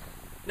us.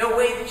 No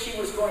way that she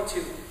was going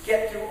to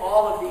get through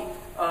all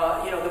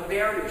of the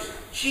barriers.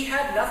 She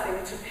had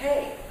nothing to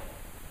pay.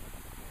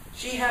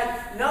 She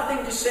had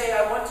nothing to say,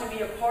 I want to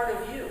be a part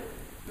of you.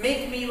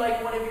 Make me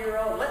like one of your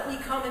own. Let me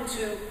come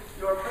into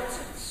your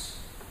presence.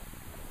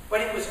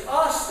 But it was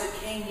us that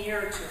came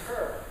near to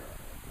her.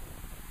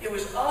 It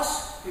was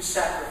us who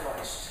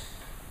sacrificed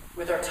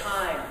with our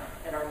time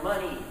and our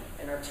money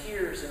and our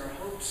tears and our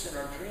hopes and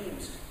our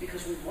dreams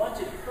because we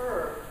wanted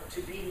her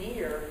to be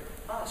near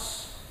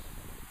us.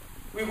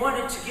 We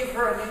wanted to give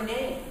her a new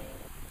name,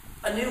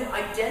 a new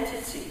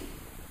identity,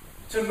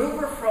 to move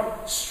her from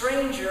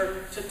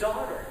stranger to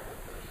daughter.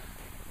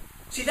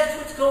 See, that's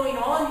what's going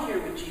on here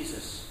with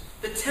Jesus.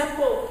 The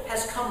temple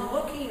has come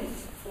looking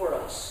for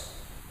us.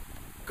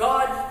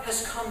 God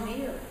has come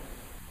near.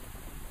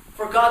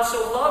 For God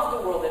so loved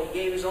the world that he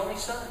gave his only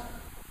Son,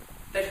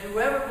 that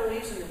whoever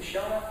believes in him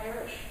shall not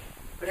perish,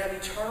 but have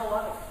eternal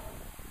life.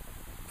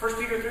 1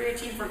 Peter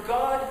 3:18, for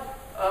God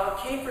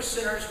came for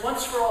sinners,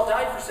 once for all,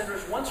 died for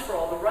sinners, once for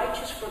all, the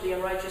righteous for the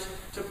unrighteous,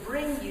 to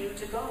bring you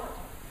to God.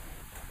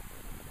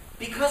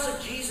 Because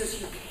of Jesus,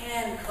 you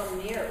can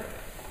come near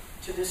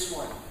to this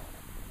one.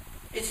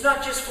 It's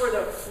not just for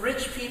the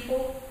rich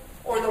people,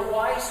 or the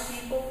wise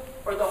people,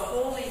 or the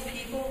holy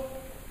people.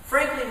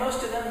 Frankly,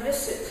 most of them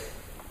miss it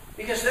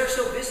because they're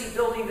so busy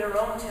building their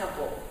own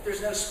temple. There's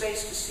no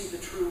space to see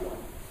the true one.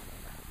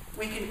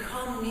 We can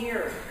come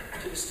near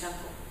to this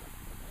temple.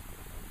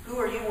 Who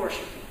are you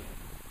worshiping?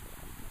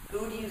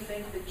 Who do you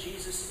think that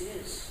Jesus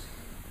is?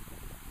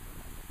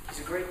 He's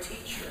a great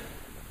teacher.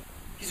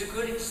 He's a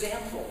good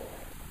example.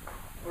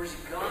 Or is he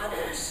God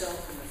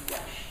himself in the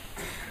flesh?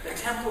 The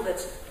temple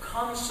that's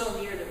come so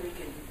near that we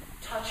can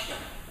touch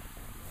him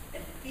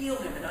and feel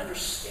him and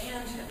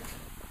understand him.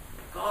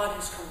 God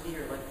has come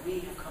near like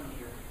we have come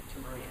near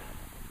to Maria.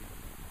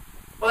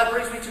 Well, that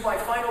brings me to my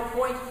final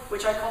point,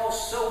 which I call,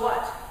 so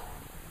what?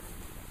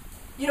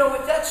 You know,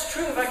 if that's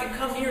true, if I can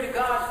come near to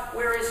God,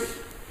 where is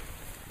he?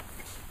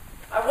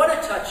 I want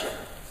to touch him,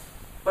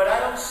 but I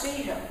don't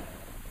see him.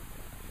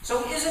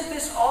 So isn't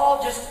this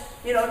all just,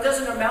 it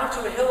doesn't amount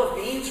to a hill of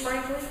beans,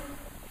 frankly?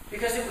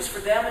 Because it was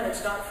for them and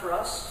it's not for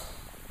us?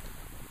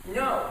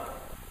 No.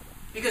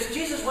 Because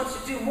Jesus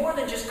wants to do more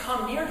than just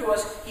come near to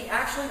us. He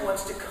actually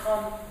wants to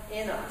come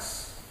in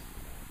us.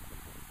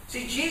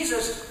 See,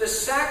 Jesus, the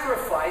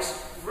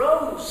sacrifice,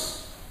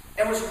 rose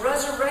and was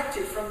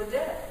resurrected from the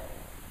dead.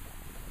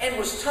 And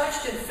was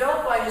touched and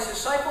felt by his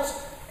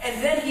disciples.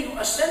 And then he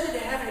ascended to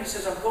heaven and he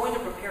says, I'm going to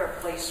prepare a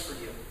place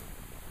for you.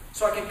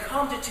 So I can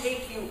come to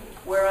take you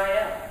where I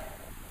am.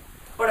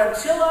 But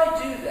until I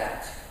do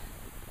that,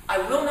 I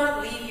will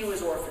not leave you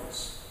as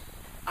orphans.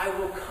 I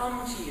will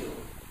come to you.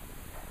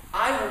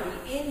 I will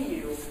be in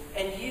you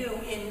and you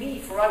in me.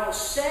 For I will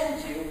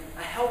send you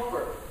a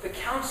helper, the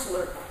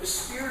counselor, the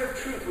Spirit of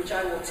truth, which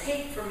I will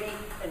take from me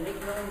and make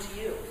known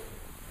to you.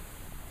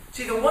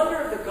 See, the wonder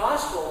of the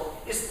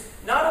gospel is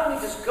not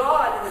only does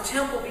God and the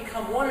temple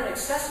become one and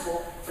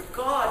accessible, but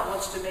God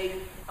wants to make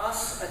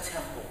us a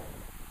temple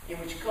in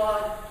which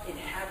God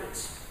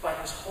inhabits by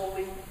his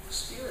Holy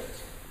Spirit.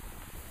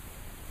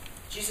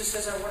 Jesus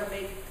says, I want to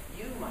make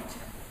you my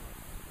temple.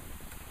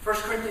 1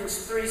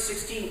 Corinthians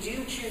 3:16,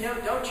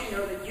 don't you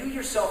know that you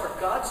yourself are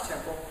God's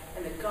temple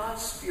and that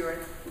God's Spirit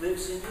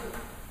lives in you?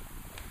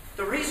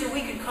 The reason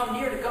we can come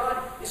near to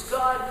God is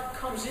God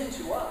comes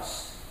into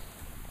us.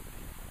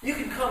 You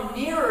can come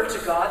nearer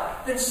to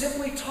God than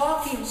simply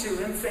talking to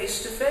him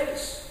face to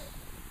face.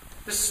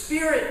 The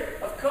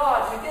Spirit of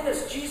God within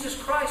us,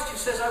 Jesus Christ, who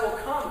says, I will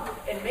come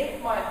and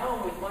make my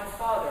home with my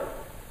Father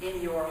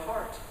in your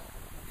heart.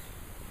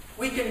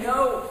 We can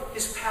know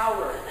his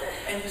power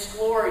and his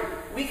glory.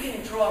 We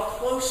can draw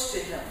close to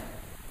him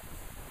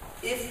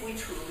if we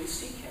truly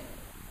seek him.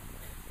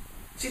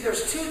 See,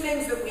 there's two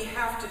things that we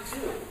have to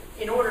do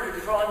in order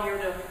to draw near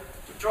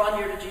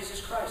to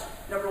Jesus Christ.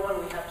 Number one,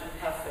 we have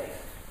to have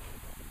faith.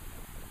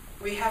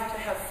 We have to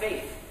have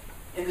faith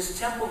in this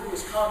temple who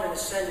has come and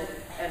ascended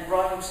and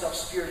brought himself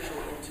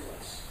spiritually into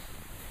us.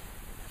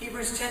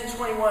 Hebrews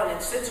 10:21,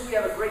 and since we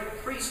have a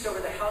great priest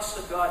over the house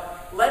of God,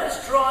 let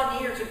us draw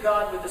near to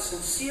God with a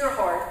sincere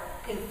heart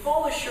in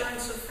full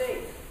assurance of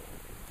faith,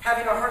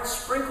 having our hearts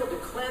sprinkled to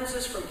cleanse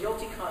us from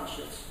guilty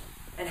conscience,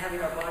 and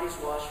having our bodies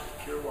washed with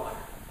pure water.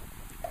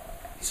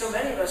 So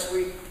many of us,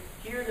 we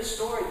hear the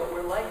story, but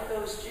we're like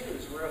those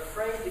Jews. We're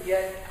afraid to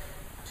get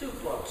too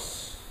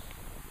close.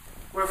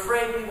 We're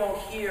afraid we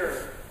won't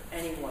hear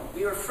anyone.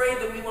 We are afraid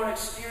that we won't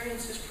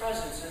experience his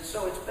presence, and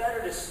so it's better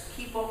to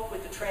keep up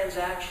with the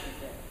transaction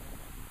thing.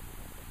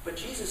 But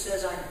Jesus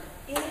says, I'm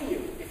in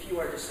you if you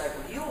are a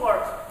disciple. You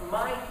are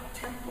my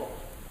temple.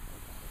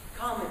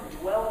 Come and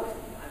dwell with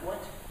me. I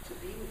want to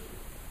be with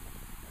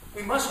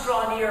you. We must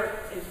draw near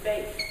in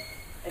faith.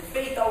 And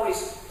faith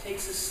always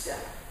takes a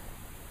step.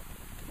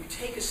 You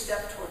take a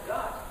step toward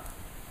God,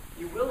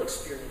 you will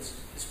experience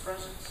his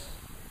presence.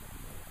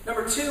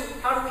 Number two,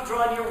 how do we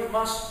draw near? We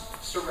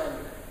must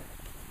surrender.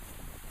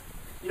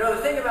 The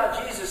thing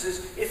about Jesus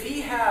is if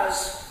he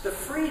has the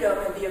freedom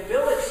and the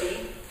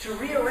ability to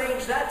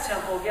rearrange that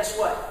temple, guess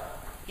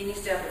what? He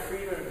needs to have the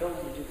freedom and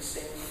ability to do the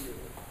same to you.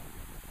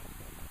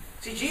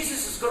 See,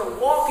 Jesus is going to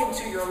walk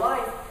into your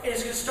life and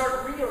is going to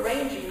start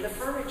rearranging the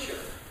furniture.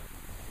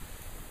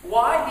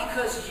 Why?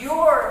 Because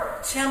your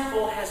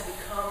temple has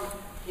become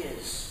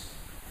his.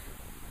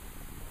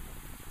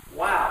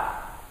 Wow.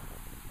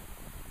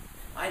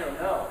 I don't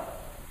know.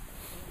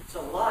 It's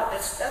a lot.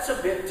 That's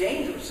a bit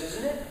dangerous,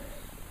 isn't it?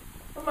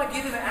 What if I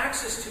give him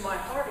access to my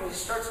heart and he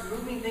starts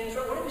moving things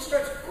around? What if he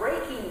starts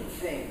breaking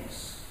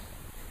things?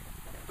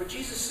 But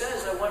Jesus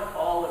says, I want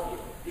all of you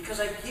because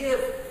I give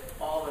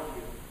all of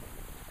you.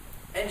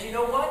 And you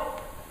know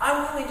what?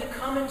 I'm willing to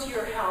come into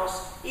your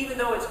house even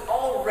though it's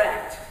all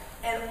wrecked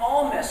and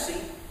all messy,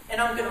 and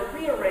I'm going to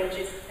rearrange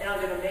it and I'm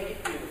going to make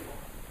it beautiful.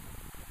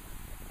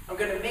 I'm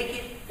going to make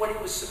it what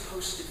it was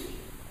supposed to be.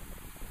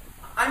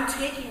 I'm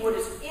taking what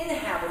is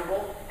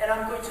inhabitable and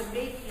I'm going to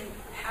make you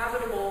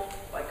habitable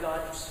by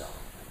God himself.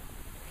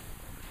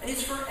 And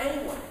it's for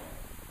anyone.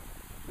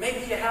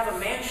 Maybe you have a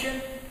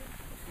mansion.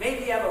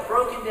 Maybe you have a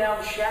broken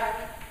down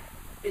shack.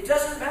 It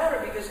doesn't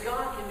matter because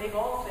God can make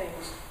all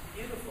things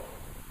beautiful.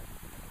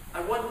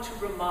 I want to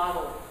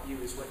remodel you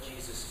is what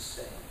Jesus is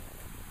saying.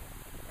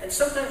 And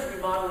sometimes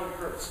remodeling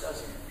hurts,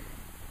 doesn't it?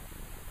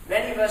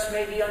 Many of us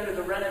may be under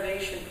the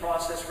renovation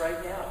process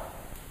right now.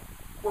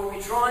 where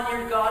we draw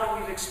near God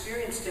and we've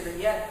experienced Him, and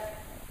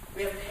yet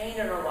we have pain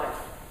in our life.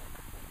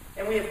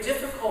 And we have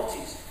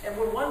difficulties, and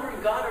we're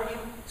wondering, God, are you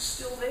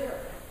still there?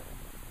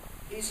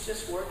 He's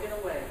just working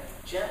away,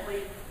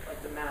 gently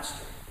like the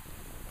Master.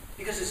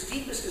 Because His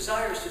deepest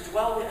desire is to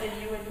dwell within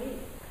you and me.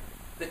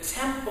 The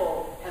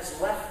temple has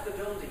left the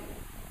building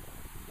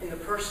in the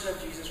person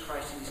of Jesus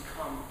Christ, and He's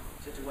come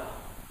to dwell.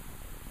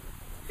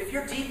 If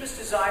your deepest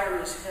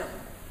desire is Him,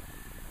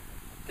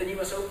 then you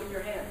must open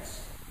your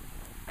hands,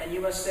 and you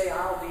must say,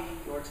 I'll be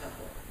your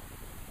temple.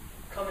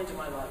 Come into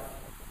my life.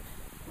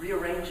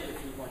 Rearrange it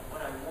if you want.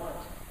 What I want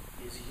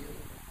is you.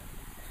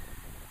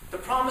 The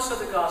promise of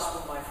the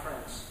gospel, my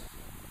friends,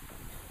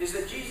 is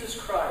that Jesus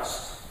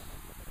Christ,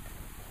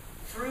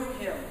 through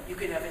Him, you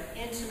can have an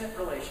intimate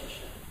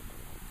relationship.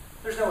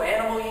 There's no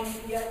animal you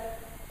need to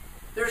get.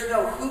 There's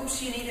no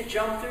hoops you need to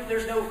jump through.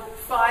 There's no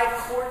 5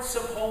 courts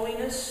of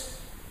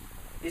holiness.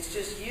 It's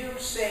just you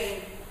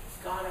saying,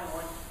 God, I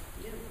want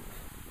you.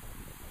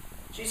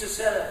 Jesus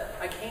said,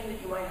 I came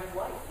that you might have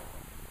life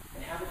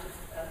and have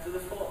it to the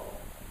full.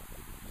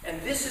 And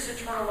this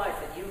is eternal life,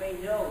 that you may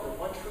know the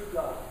one true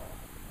God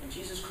and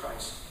Jesus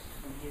Christ,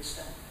 whom He has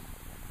sent.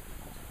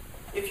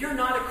 If you're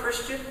not a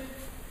Christian,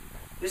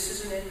 this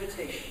is an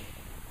invitation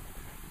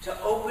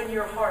to open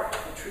your heart to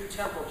the true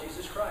temple,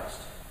 Jesus Christ,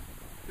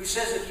 who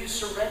says, if you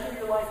surrender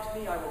your life to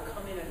me, I will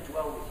come in and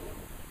dwell with you,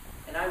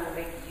 and I will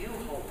make you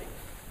holy,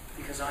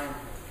 because I am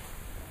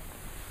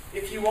holy.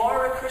 If you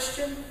are a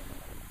Christian,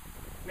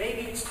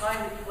 maybe it's time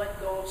that you let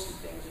go of some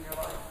things in your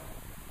life.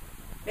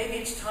 Maybe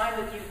it's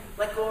time that you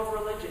let go of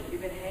religion.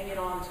 You've been hanging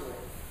on to it.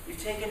 You've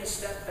taken a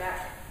step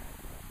back.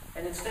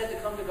 And instead to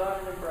come to God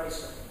and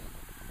embrace Him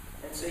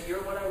and say,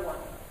 you're what I want.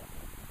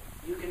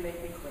 You can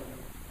make me clean.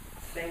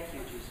 Thank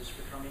you, Jesus,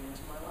 for coming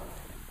into my life.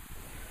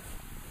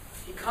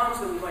 He comes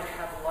that we might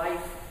have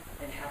life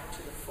and have it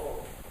to the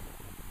full.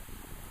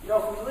 You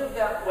know, if we live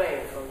that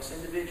way, folks,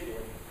 individually,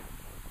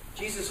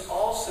 Jesus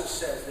also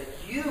says that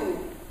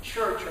you,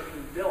 church, are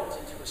being built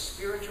into a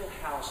spiritual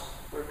house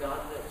where God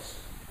lives.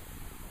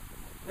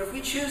 And if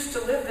we choose to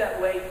live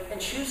that way, and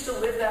choose to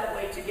live that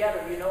way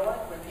together, you know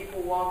what? When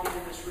people walk into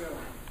this room,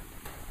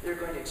 they're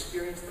going to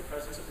experience the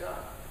presence of God.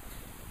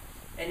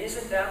 And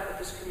isn't that what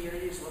this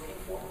community is looking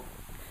for?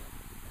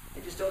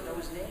 They just don't know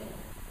His name.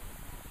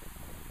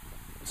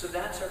 And so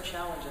that's our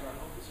challenge and our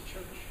hope as a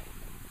church.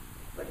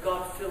 Let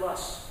God fill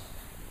us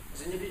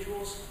as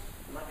individuals,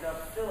 and let God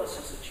fill us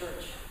as a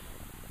church.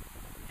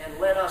 And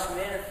let us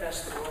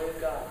manifest the glory of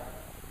God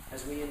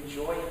as we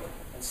enjoy Him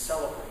and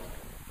celebrate,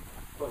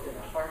 both in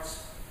our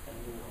hearts and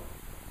in the world.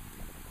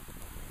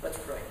 Let's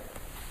pray.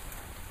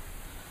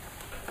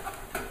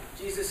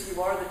 Jesus,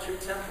 you are the true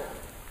temple.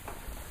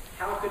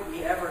 How could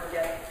we ever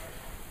get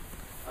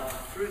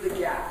through the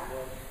gap,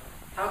 Lord?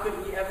 How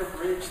could we ever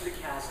bridge the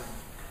chasm?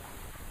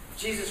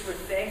 Jesus, we're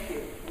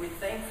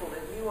thankful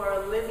that you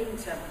are a living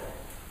temple.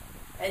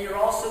 And you're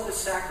also the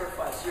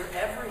sacrifice. You're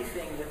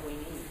everything that we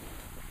need.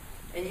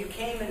 And you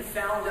came and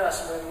found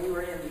us when we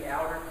were in the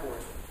outer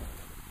court.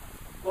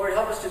 Lord,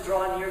 help us to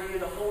draw near to you,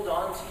 to hold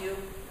on to you,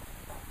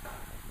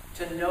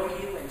 to know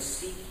you and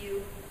seek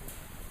you,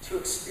 to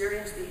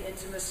experience the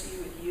intimacy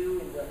with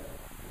you in the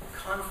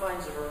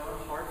confines of our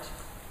own heart.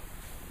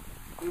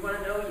 We want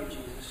to know you,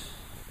 Jesus.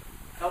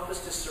 Help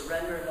us to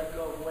surrender and let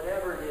go of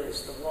whatever it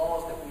is, the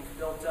walls that we've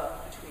built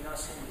up between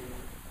us and you,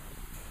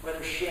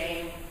 whether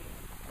shame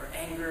or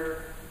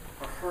anger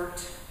or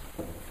hurt.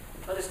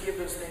 Let us give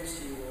those things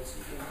to you, Lord, so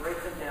you can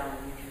break them down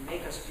and you can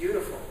make us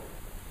beautiful,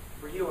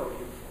 for you are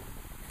beautiful.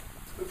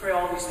 We pray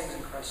all these things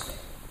in Christ's name.